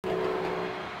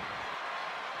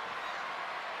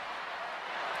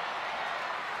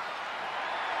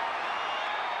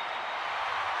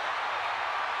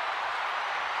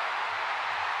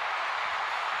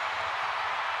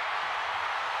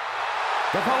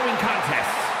The following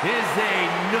contest is a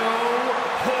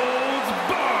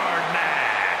no-holds-barred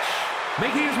match.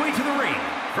 Making his way to the ring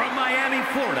from Miami,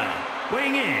 Florida,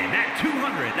 weighing in at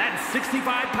 265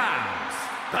 pounds,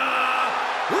 The Rock!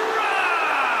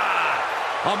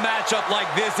 A matchup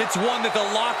like this, it's one that the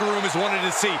locker room has wanted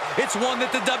to see. It's one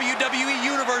that the WWE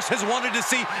Universe has wanted to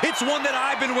see. It's one that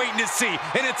I've been waiting to see,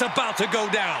 and it's about to go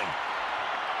down.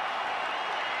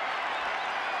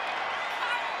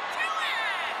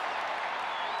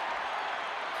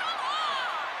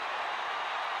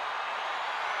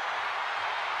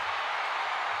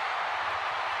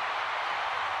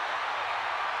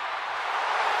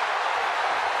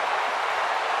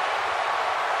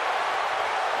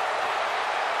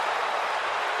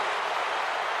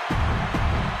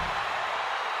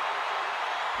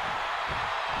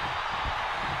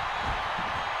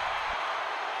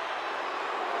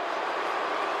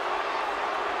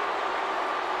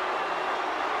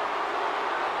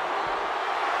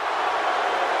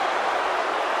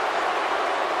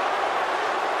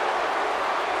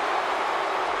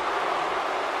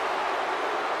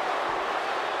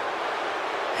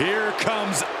 Here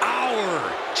comes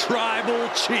our Tribal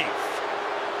Chief.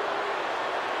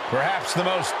 Perhaps the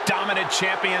most dominant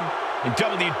champion in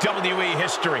WWE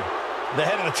history. The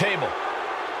head of the table,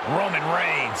 Roman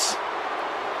Reigns.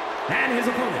 And his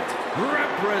opponent,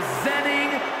 representing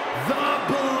the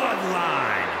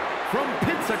Bloodline, from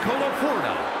Pensacola,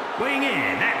 Florida, weighing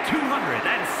in at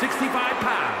 265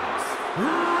 pounds,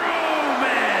 Roman Reigns!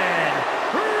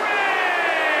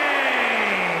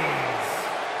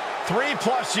 3+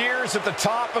 years at the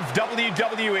top of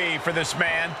WWE for this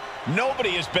man. Nobody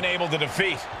has been able to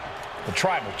defeat the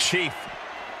Tribal Chief.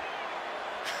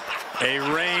 A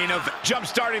reign of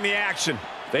jump-starting the action.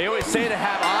 They always say to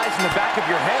have eyes in the back of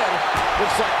your head.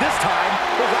 Looks like this time,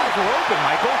 those eyes are open,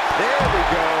 Michael. There we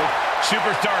go.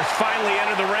 Superstars finally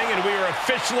enter the ring, and we are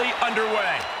officially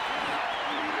underway.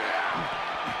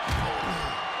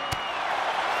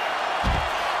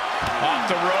 Off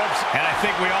the ropes, and I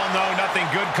think we all know nothing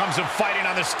good comes of fighting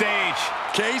on the stage.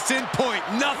 case in point,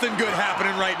 nothing good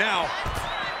happening right now.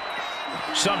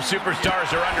 Some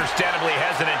superstars are understandably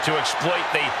hesitant to exploit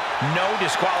the no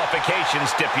disqualification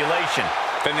stipulation.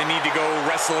 Then they need to go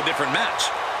wrestle a different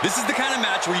match. This is the kind of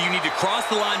match where you need to cross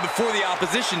the line before the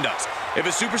opposition does. If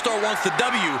a superstar wants the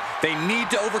W, they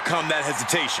need to overcome that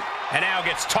hesitation. And now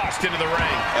gets tossed into the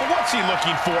ring. And what's he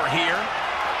looking for here?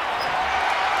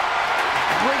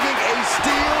 Bringing a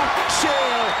steel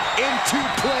chair into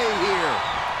play here.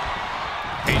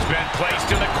 He's been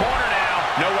placed in the corner now.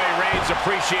 No way Reigns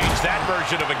appreciates that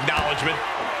version of acknowledgement.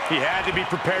 He had to be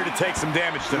prepared to take some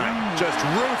damage tonight. Just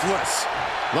ruthless.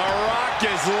 The Rock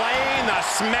is laying the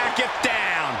smack it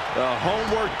down. The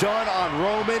homework done on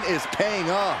Roman is paying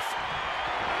off.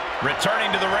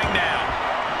 Returning to the ring now.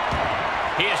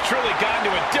 He has truly gone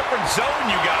to a different zone,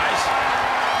 you guys.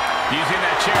 Using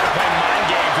that chair to play mind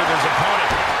games with his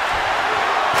opponent.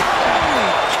 Holy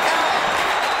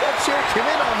cow! That chair came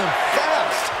in on them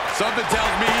fast. Something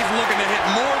tells me he's looking to hit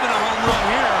more than a home run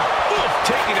here. Oof,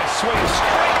 taking a swing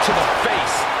straight to the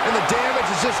face. And the damage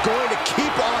is just going to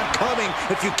keep on coming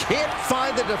if you can't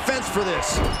find the defense for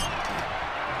this.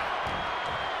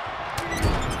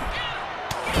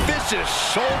 Vicious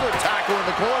shoulder tackle in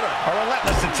the corner. A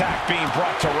relentless attack being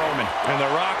brought to Roman. And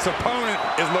The Rock's opponent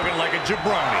is looking like a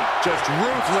jabroni. Just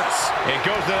ruthless. It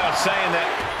goes without saying that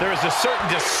there is a certain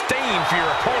disdain for your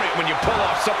opponent when you pull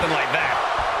off something like that.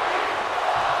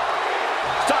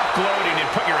 Stop gloating and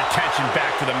put your attention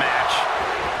back to the match.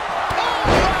 Oh,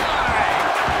 my!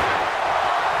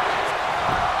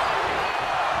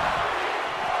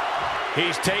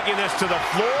 He's taking this to the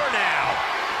floor now.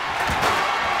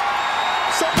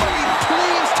 Somebody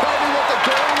please tell me what the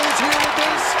goal is here with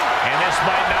this. And this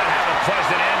might not have a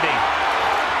pleasant ending.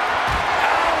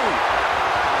 Ow!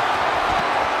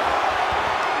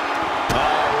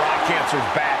 Oh, Rock answers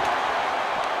back.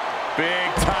 Big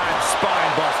time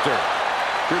spine buster.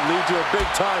 Could lead to a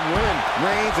big-time win.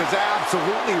 Reigns is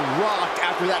absolutely rocked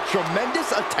after that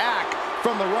tremendous attack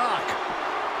from The Rock.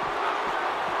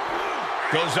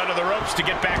 Goes under the ropes to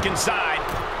get back inside.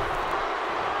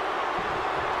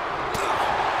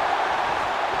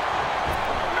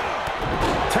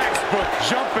 Textbook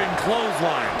jumping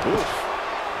clothesline. Oof.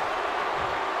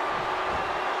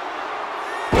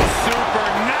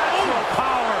 Supernatural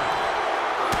power.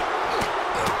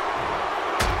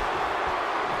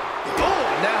 Oh,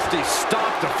 nasty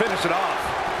stop to finish it off.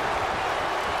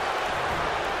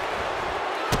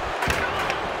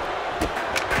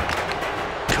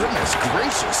 Goodness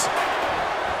gracious.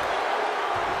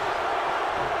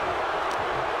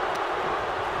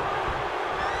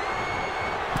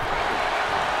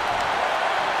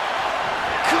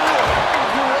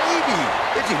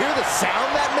 you hear the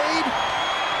sound that made?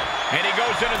 And he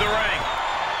goes into the ring.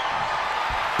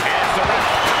 And it's the ref.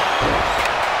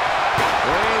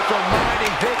 Reigns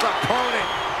reminding his opponent,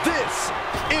 this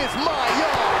is my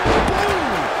yard.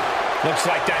 Boom! Looks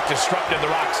like that disrupted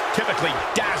The Rock's typically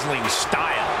dazzling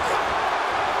style.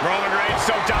 Roman Reigns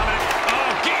so dominant.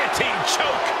 Oh, guillotine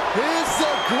choke. This is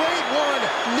a great one,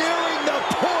 nearing the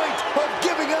point of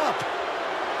giving up.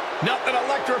 Nothing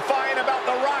electrifying about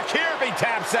The Rock here if he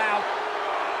taps out.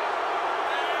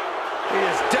 He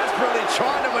is desperately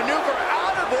trying to maneuver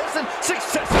out of this and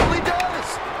successfully does.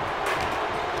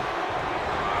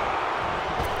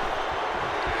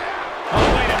 Oh,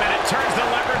 wait a minute. Turns the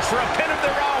leverage for a pin of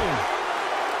their own.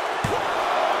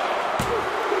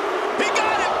 He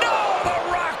got it. No, The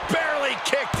Rock barely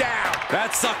kicked out.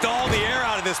 That sucked all the air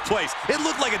out of this place. It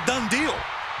looked like a done deal.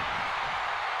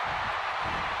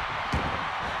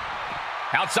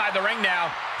 Outside the ring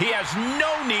now, he has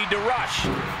no need to rush.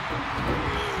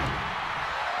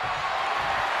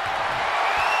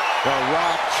 The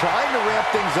Rock trying to ramp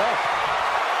things up.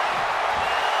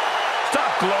 Stop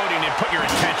gloating and put your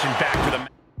attention back to the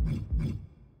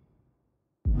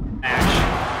match.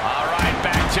 All right,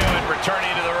 back to it,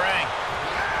 returning to the ring.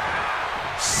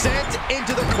 Sent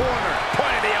into the corner.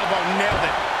 Point of the elbow, nailed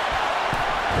it.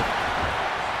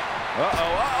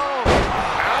 Uh-oh, uh-oh.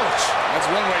 Ouch! That's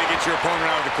one way to get your opponent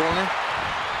out of the corner.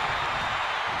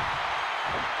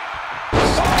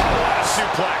 Oh, what a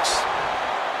suplex.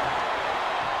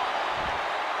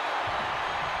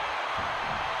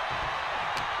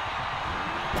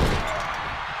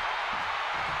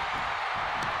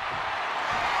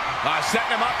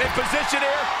 Setting him up in position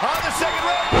here on the second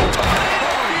rope.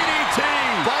 DDT.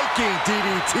 Viking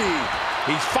DDT.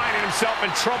 He's finding himself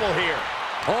in trouble here.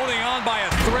 Holding on by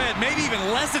a thread, maybe even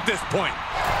less at this point.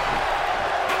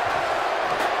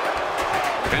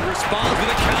 And responds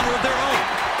with a counter of their own.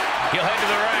 He'll head to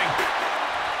the ring.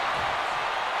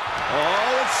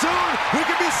 Oh, and soon we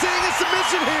could be seeing a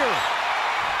submission here.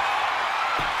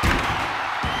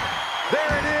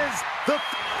 There it is. The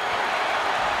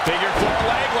figure four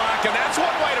leg lock, and that's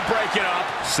one way to break it up.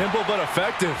 Simple but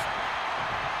effective.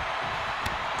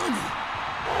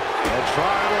 The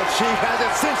Tribal Chief has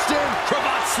it cinched in.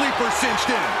 Cravat sleeper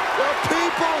cinched in. The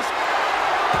People's.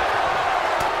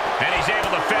 And he's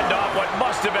able to fend off what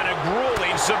must have been a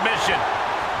grueling submission.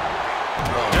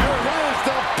 There it is,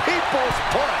 the People's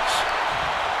Punch.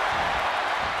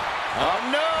 Oh,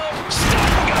 no.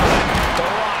 The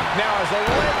Rock now has a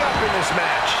leg up in this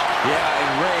match. Yeah, and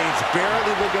Reigns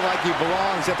barely looking like he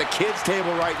belongs at the kids'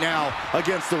 table right now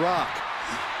against The Rock.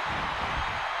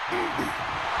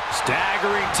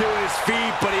 Staggering to his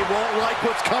feet, but he won't like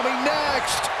what's coming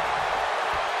next.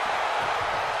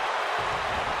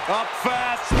 Up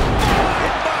fast.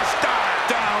 Buster.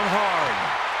 Down hard.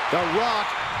 The Rock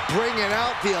bringing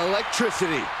out the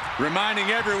electricity. Reminding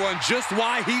everyone just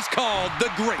why he's called the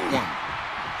Great One.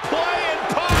 Playing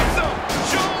possum.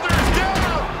 Shoulders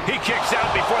down. He kicks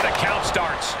out before the count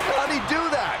starts. How'd he do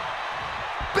that?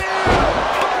 Bam!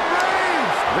 By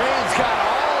Reigns! Reigns got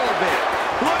all of it.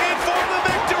 Looking for the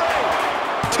victory.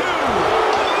 Two.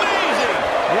 Amazing.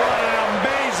 What an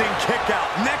amazing kick out.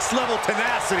 Next level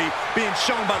tenacity being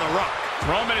shown by The Rock.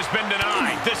 Roman has been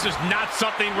denied. This is not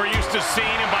something we're used to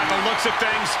seeing, and by the looks of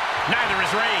things, neither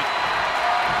is Reigns.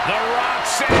 The Rock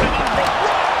setting him up from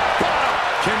rock bottom.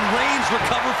 Can Reigns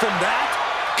recover from that?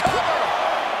 Cover.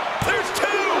 There's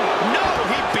two. No,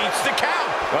 he beats the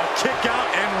count. A kick out,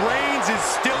 and Reigns is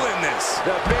still in this.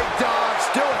 The big dog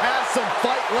still has some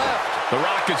fight left. The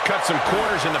Rock has cut some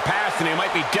corners in the past, and he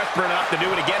might be desperate enough to do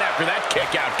it again after that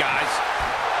kick out, guys.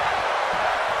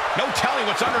 No telling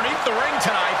what's underneath the ring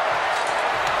tonight.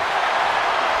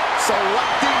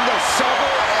 Selecting the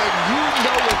shovel, and you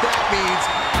know what that means.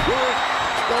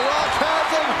 The Rock has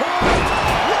him hooked.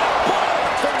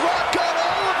 The Rock got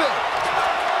all of it.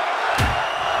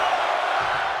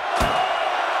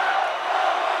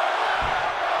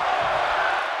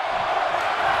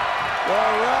 The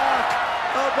Rock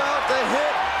about to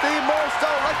hit the most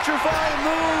electrifying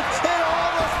move in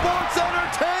all of sports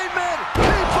entertainment.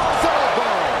 People's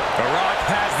elbow. The Rock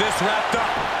has this wrapped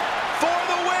up. For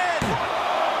the win.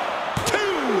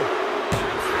 Two.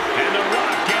 And The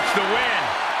Rock gets the win.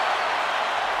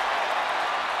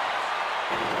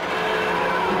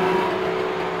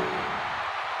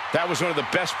 That was one of the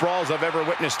best brawls I've ever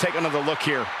witnessed. Take another look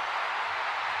here.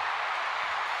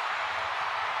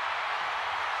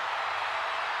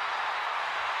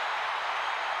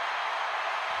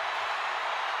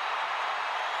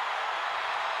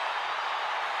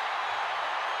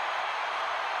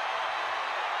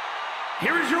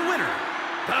 Here is your winner,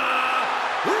 The Rock!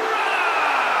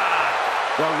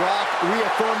 The Rock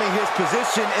reaffirming his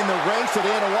position in the ranks of the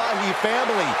Anoa'i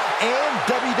family and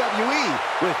WWE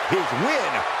with his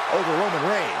win over Roman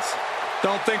Reigns.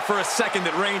 Don't think for a second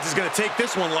that Reigns is going to take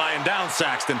this one lying down,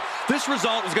 Saxton. This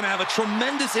result is going to have a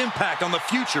tremendous impact on the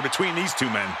future between these two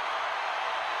men.